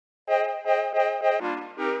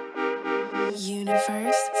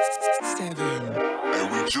Universe 7.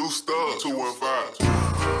 And we juiced up 215.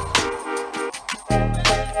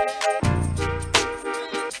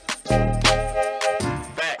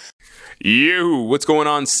 What's going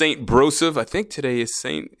on, Saint Broseph? I think today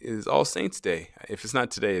is All Saints Day. If it's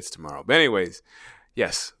not today, it's tomorrow. But anyways,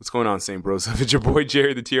 yes, what's going on, Saint Broseph? It's your boy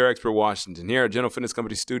Jerry, the TR Expert Washington, here at General Fitness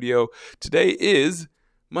Company Studio. Today is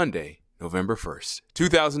Monday, November 1st,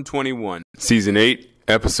 2021, Season 8,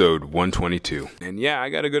 Episode 122. And yeah, I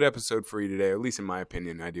got a good episode for you today, or at least in my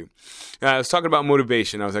opinion, I do. I was talking about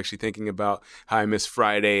motivation. I was actually thinking about how I missed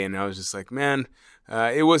Friday, and I was just like, man,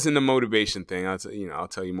 it wasn't a motivation thing. I'll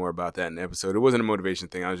tell you more about that in the episode. It wasn't a motivation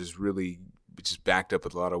thing. I was just backed up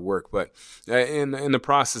with a lot of work. But in the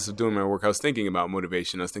process of doing my work, I was thinking about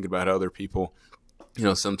motivation. I was thinking about how other people,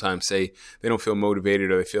 sometimes say they don't feel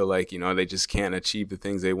motivated, or they feel like, they just can't achieve the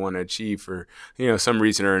things they want to achieve for, some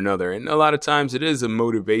reason or another. And a lot of times it is a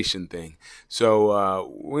motivation thing. So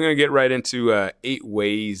we're going to get right into 8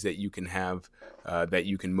 ways that you can have, that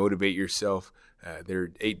you can motivate yourself. There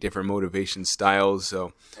are 8 different motivation styles,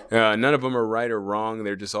 so none of them are right or wrong.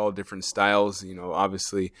 They're just all different styles.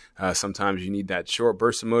 Obviously, sometimes you need that short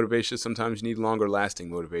burst of motivation. Sometimes you need longer lasting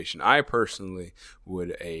motivation. I personally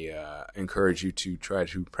would encourage you to try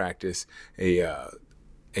to practice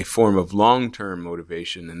a form of long-term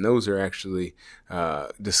motivation, and those are actually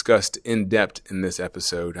discussed in depth in this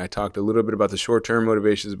episode. I talked a little bit about the short-term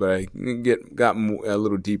motivations, but I got a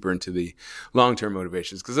little deeper into the long-term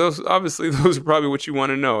motivations, because those are probably what you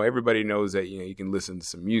want to know. Everybody knows that you can listen to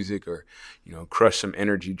some music or crush some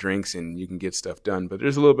energy drinks and you can get stuff done, but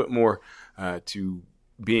there's a little bit more to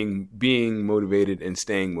being motivated and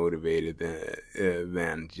staying motivated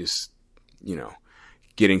than just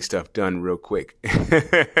getting stuff done real quick.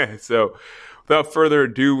 So without further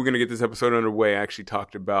ado, we're going to get this episode underway. I actually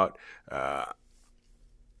talked about, I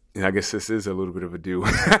guess this is a little bit of a do,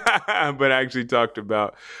 but I actually talked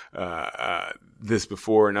about this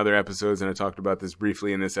before in other episodes, and I talked about this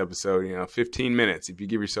briefly in this episode. 15 minutes. If you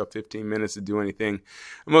give yourself 15 minutes to do anything,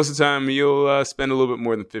 most of the time you'll spend a little bit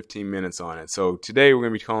more than 15 minutes on it. So today we're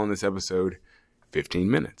going to be calling this episode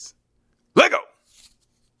 15 Minutes. Let go!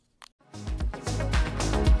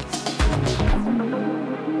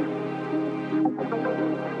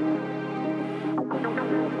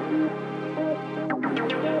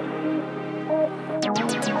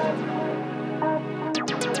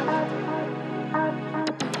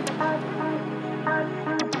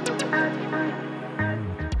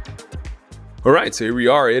 All right, so here we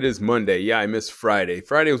are. It is Monday. Yeah, I missed Friday.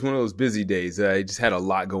 Friday was one of those busy days. I just had a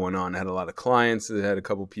lot going on. I had a lot of clients. I had a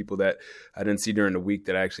couple people that I didn't see during the week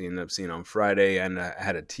that I actually ended up seeing on Friday. And I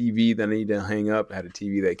had a TV that I needed to hang up. I had a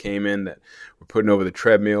TV that came in that we're putting over the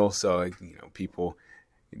treadmill, so people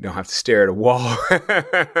don't have to stare at a wall.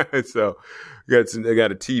 So I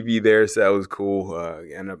got a TV there, so that was cool.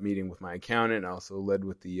 I ended up meeting with my accountant. I also led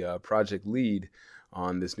with the project lead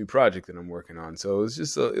on this new project that I'm working on. So it was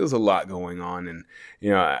just it was a lot going on, and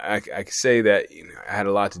I could say that I had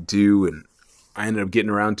a lot to do, and I ended up getting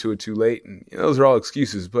around to it too late, and those are all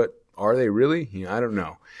excuses, but are they really? I don't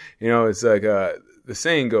know. It's like the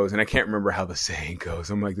saying goes, and I can't remember how the saying goes.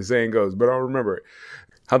 I'm like, the saying goes, but I'll remember it.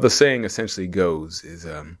 How the saying essentially goes is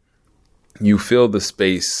you fill the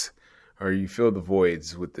space, or you fill the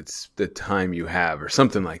voids with the time you have, or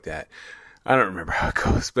something like that. I don't remember how it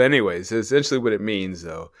goes. But anyways, essentially what it means,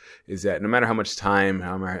 though, is that no matter how much time,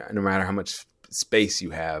 no matter how much space you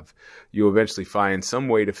have, you'll eventually find some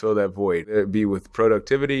way to fill that void. It'd be with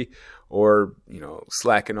productivity or,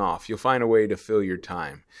 slacking off. You'll find a way to fill your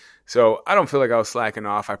time. So I don't feel like I was slacking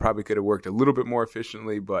off. I probably could have worked a little bit more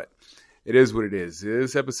efficiently, but it is what it is.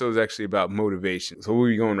 This episode is actually about motivation. So we'll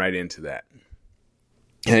be going right into that.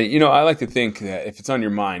 And, I like to think that if it's on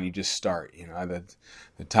your mind, you just start.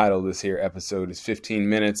 The title of this here episode is 15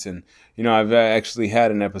 minutes. And, I've actually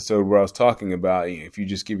had an episode where I was talking about, if you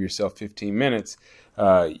just give yourself 15 minutes,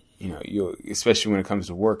 you'll, especially when it comes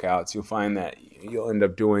to workouts, you'll find that you'll end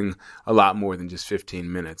up doing a lot more than just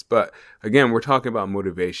 15 minutes. But again, we're talking about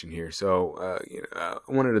motivation here. So, I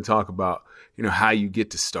wanted to talk about, how you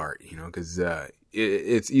get to start, because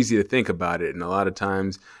it's easy to think about it. And a lot of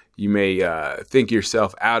times, you may think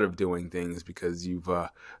yourself out of doing things because you've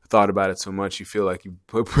thought about it so much. You feel like you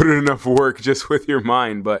put in enough work just with your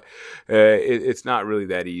mind, but it's not really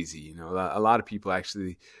that easy. A lot of people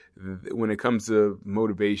actually, when it comes to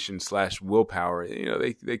motivation / willpower,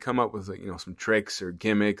 they come up with some tricks or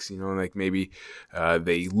gimmicks. Like maybe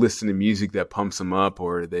they listen to music that pumps them up,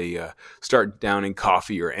 or they start downing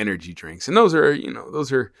coffee or energy drinks, and those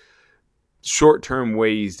are short-term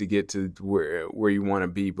ways to get to where you want to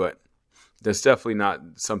be. But that's definitely not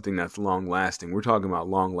something that's long lasting. We're talking about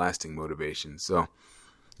long lasting motivation. So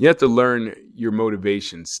you have to learn your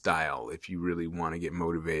motivation style if you really want to get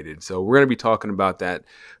motivated. So we're going to be talking about that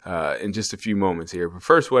in just a few moments here. But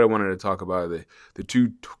first, what I wanted to talk about are the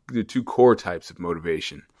two core types of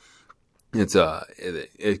motivation. It's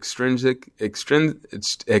extrinsic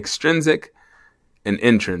and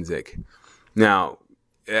intrinsic. Now,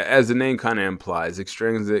 as the name kind of implies,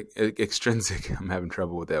 extrinsic, I'm having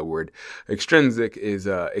trouble with that word. Extrinsic is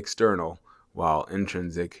external, while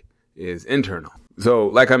intrinsic is internal. So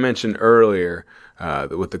like I mentioned earlier,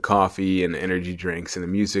 with the coffee and the energy drinks and the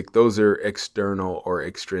music, those are external or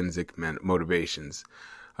extrinsic motivations.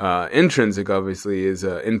 Intrinsic, obviously, is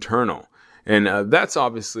internal. And that's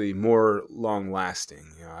obviously more long-lasting.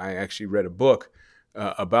 I actually read a book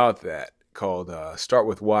about that called Start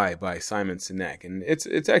With Why by Simon Sinek. And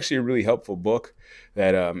it's actually a really helpful book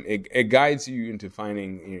that it guides you into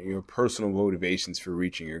finding your personal motivations for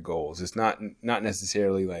reaching your goals. It's not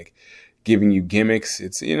necessarily like giving you gimmicks.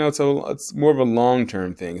 It's more of a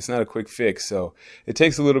long-term thing. It's not a quick fix. So it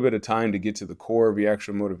takes a little bit of time to get to the core of your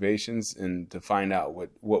actual motivations and to find out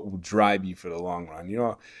what will drive you for the long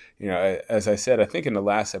run. As I said, I think in the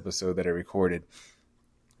last episode that I recorded,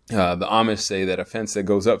 the Amish say that a fence that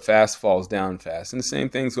goes up fast falls down fast. And the same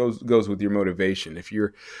thing goes with your motivation. If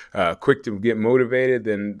you're quick to get motivated,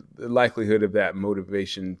 then the likelihood of that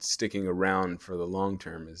motivation sticking around for the long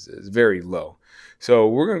term is very low. So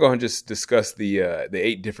we're going to go ahead and just discuss the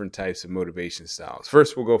 8 different types of motivation styles.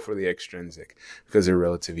 First, we'll go for the extrinsic because they're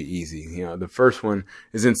relatively easy. The first one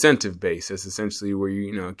is incentive based. That's essentially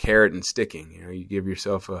where carrot and sticking. You give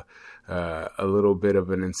yourself a little bit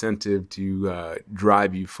of an incentive to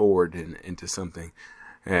drive you forward into something.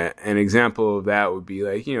 An example of that would be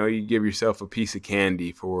like, you give yourself a piece of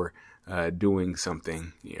candy for doing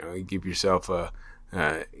something. You give yourself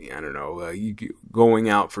you going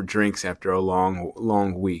out for drinks after a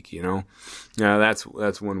long week. Now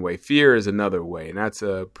that's one way. Fear is another way, and that's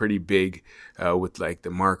pretty big with like the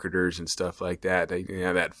marketers and stuff like that.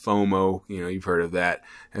 That FOMO, you've heard of that.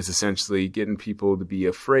 That's essentially getting people to be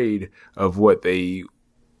afraid of what they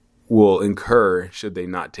will incur should they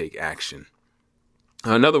not take action.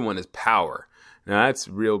 Another one is power. Now that's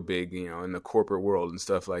real big, in the corporate world and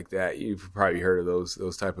stuff like that. You've probably heard of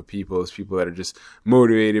those type of people. Those people that are just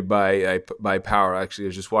motivated by power. Actually, I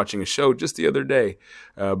was just watching a show just the other day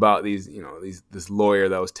about this lawyer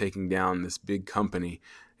that was taking down this big company,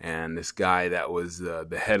 and this guy that was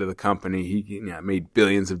the head of the company. He made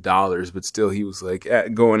billions of dollars, but still he was like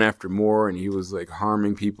going after more, and he was like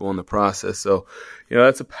harming people in the process. So,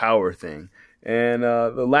 that's a power thing. And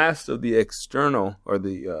the last of the external or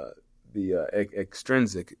the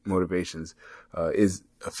extrinsic motivations is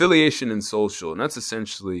affiliation and social. And that's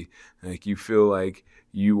essentially like you feel like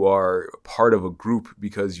you are part of a group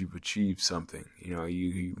because you've achieved something.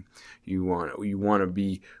 You want to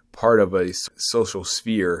be part of a social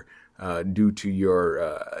sphere due to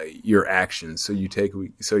your actions.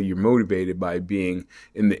 So you're motivated by being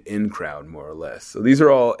in the in crowd, more or less. So these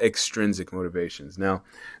are all extrinsic motivations. Now,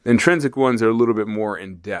 the intrinsic ones are a little bit more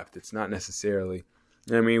in depth. It's not necessarily,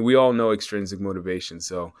 we all know extrinsic motivation,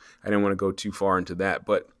 so I didn't want to go too far into that.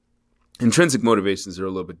 But intrinsic motivations are a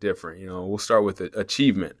little bit different. We'll start with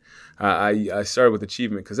achievement. I started with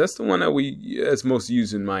achievement because that's the one that's most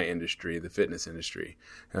used in my industry, the fitness industry.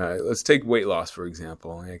 Let's take weight loss, for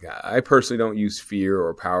example. I personally don't use fear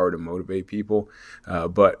or power to motivate people,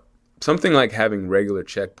 but something like having regular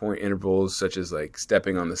checkpoint intervals, such as like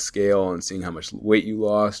stepping on the scale and seeing how much weight you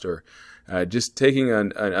lost, or just taking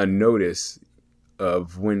a notice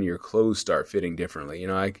of when your clothes start fitting differently.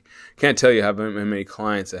 I can't tell you how many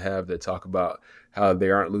clients I have that talk about how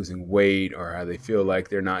they aren't losing weight or how they feel like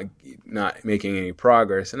they're not making any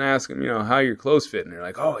progress. And I ask them, how are your clothes fit? And they're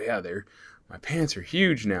like, oh yeah, my pants are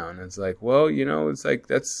huge now. And it's like, well, it's like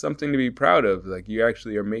that's something to be proud of. Like you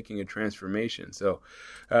actually are making a transformation. So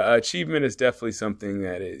achievement is definitely something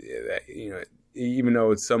that even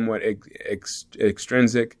though it's somewhat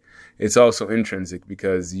extrinsic, it's also intrinsic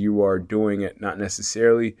because you are doing it not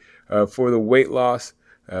necessarily for the weight loss,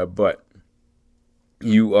 but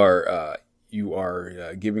you are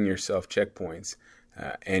giving yourself checkpoints,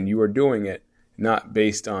 and you are doing it not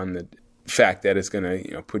based on the fact that it's going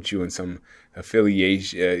to put you in some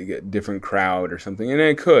affiliation, different crowd or something. And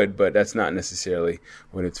it could, but that's not necessarily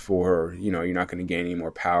what it's for. You're not going to gain any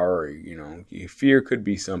more power. Or, fear could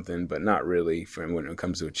be something, but not really when it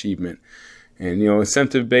comes to achievement. And,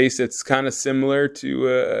 incentive based, it's kind of similar to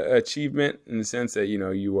achievement in the sense that,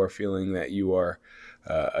 you are feeling that you are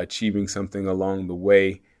achieving something along the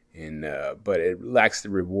way. but it lacks the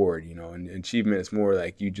reward, and achievement is more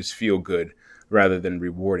like you just feel good rather than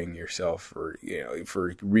rewarding yourself for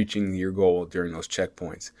reaching your goal during those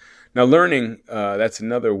checkpoints. Now, learning, that's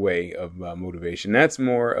another way of motivation. That's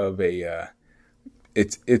more of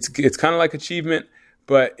it's kind of like achievement,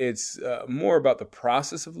 but it's more about the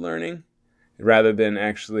process of learning rather than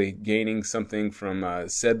actually gaining something from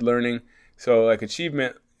said learning. So like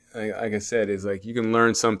achievement, like I said, is like you can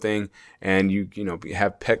learn something and you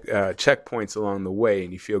have checkpoints along the way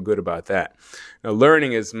and you feel good about that. Now,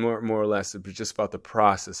 learning is more or less just about the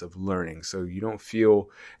process of learning. So you don't feel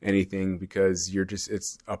anything because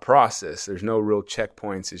it's a process. There's no real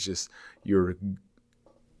checkpoints. It's just you're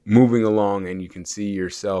moving along and you can see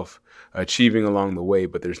yourself achieving along the way,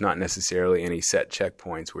 but there's not necessarily any set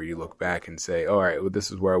checkpoints where you look back and say, all right, well,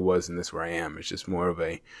 this is where I was and this is where I am. It's just more of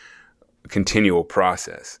a continual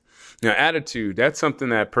process. Now, attitude, that's something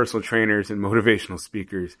that personal trainers and motivational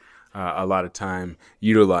speakers a lot of time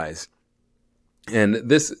utilize. And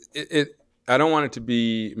this, I don't want it to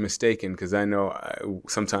be mistaken, because I know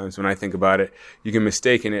sometimes when I think about it, you can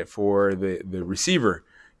mistake it for the receiver.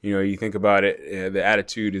 You think about it, the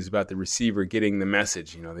attitude is about the receiver getting the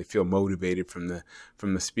message. They feel motivated from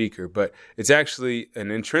the speaker, but it's actually an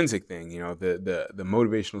intrinsic thing. The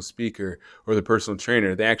motivational speaker or the personal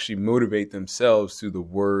trainer, they actually motivate themselves through the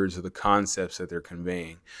words or the concepts that they're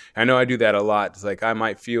conveying. I know I do that a lot. It's like I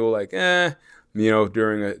might feel like,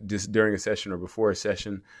 during a session or before a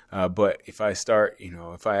session, but if I start,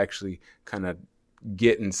 if I actually kind of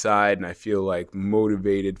get inside and I feel like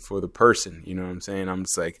motivated for the person, you know what I'm saying? I'm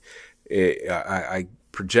just like, I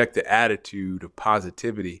project the attitude of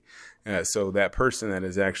positivity. So that person that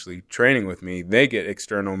is actually training with me, they get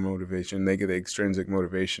external motivation. They get the extrinsic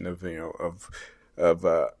motivation of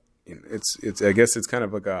it's I guess it's kind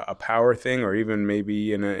of like a power thing, or even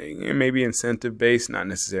maybe maybe incentive based, not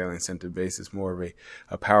necessarily incentive based. It's more of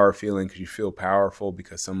a power feeling because you feel powerful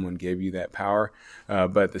because someone gave you that power.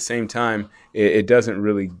 But at the same time, it doesn't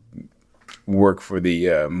really work for the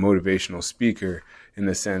motivational speaker in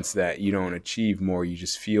the sense that you don't achieve more. You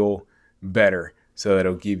just feel better. So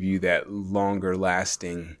that'll give you that longer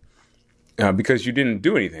lasting, because you didn't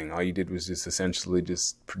do anything. All you did was just essentially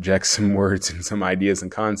just project some words and some ideas and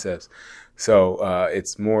concepts. So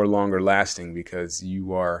it's more longer lasting because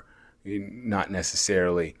you are not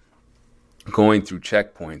necessarily going through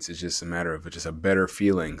checkpoints. It's just a matter of just a better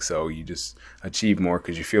feeling. So you just achieve more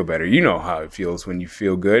because you feel better. You know how it feels when you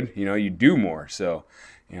feel good. You do more. So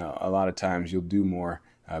a lot of times you'll do more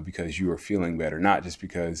because you are feeling better, not just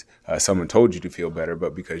because someone told you to feel better,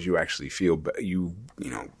 but because you actually feel you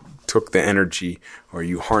took the energy, or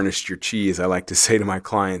you harnessed your chi, as I like to say to my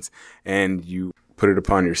clients, and you put it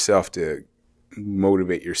upon yourself to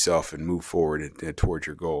motivate yourself and move forward and towards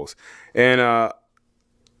your goals. And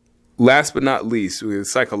last but not least,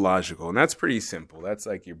 psychological, and that's pretty simple. That's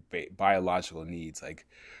like your biological needs, like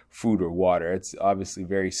food or water. It's obviously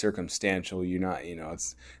very circumstantial. You're not,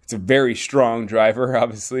 it's a very strong driver,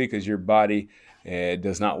 obviously, because your body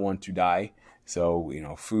does not want to die. So,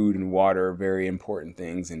 food and water are very important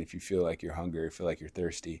things. And if you feel like you're hungry, or feel like you're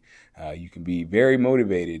thirsty, you can be very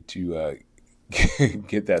motivated to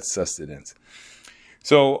get that sustenance.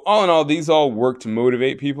 So all in all, these all work to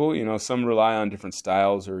motivate people. Some rely on different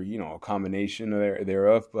styles or, a combination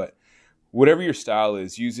thereof. But whatever your style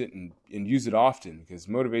is, use it and use it often, because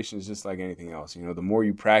motivation is just like anything else. The more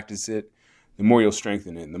you practice it, the more you'll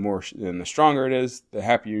strengthen it. And the stronger it is, the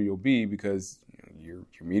happier you'll be, because you're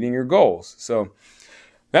meeting your goals. So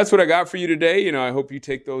that's what I got for you today. I hope you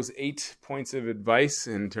take those 8 points of advice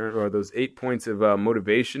or those 8 points of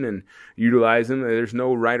motivation and utilize them. There's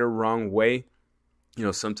no right or wrong way.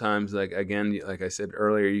 Sometimes, like I said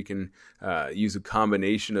earlier, you can use a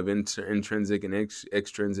combination of intrinsic and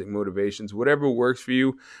extrinsic motivations. Whatever works for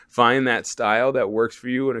you, find that style that works for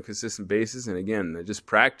you on a consistent basis. And again, just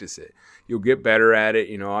practice it. You'll get better at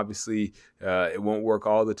it. Obviously, it won't work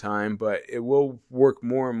all the time, but it will work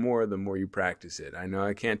more and more the more you practice it. I know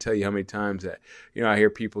I can't tell you how many times that, I hear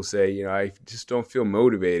people say, I just don't feel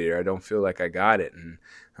motivated, or I don't feel like I got it. And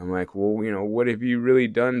I'm like, well, what have you really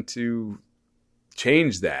done to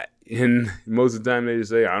change that? And most of the time they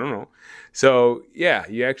just say, I don't know. So yeah,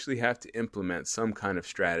 you actually have to implement some kind of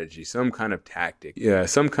strategy, some kind of tactic,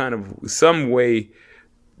 some way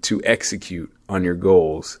to execute on your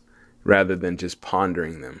goals rather than just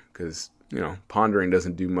pondering them, because pondering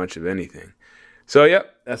doesn't do much of anything. So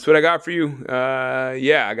yep, that's what I got for you.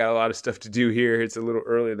 I got a lot of stuff to do here. It's a little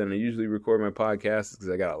earlier than I usually record my podcasts because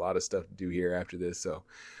I got a lot of stuff to do here after this. So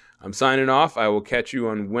I'm signing off. I will catch you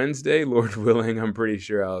on Wednesday, Lord willing. I'm pretty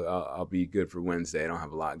sure I'll be good for Wednesday. I don't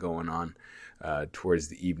have a lot going on. towards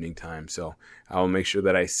the evening time. So I'll make sure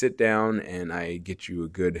that I sit down and I get you a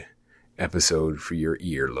good episode for your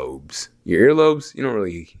earlobes. Your earlobes? You don't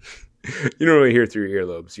really hear through your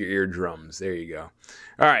earlobes, your eardrums. There you go.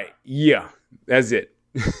 All right. Yeah, that's it.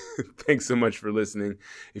 Thanks so much for listening.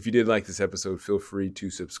 If you did like this episode, feel free to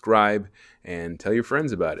subscribe and tell your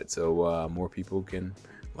friends about it so more people can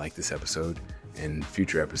like this episode and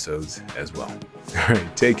future episodes as well. All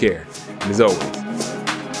right, take care. And as always,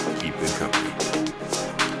 keep good company.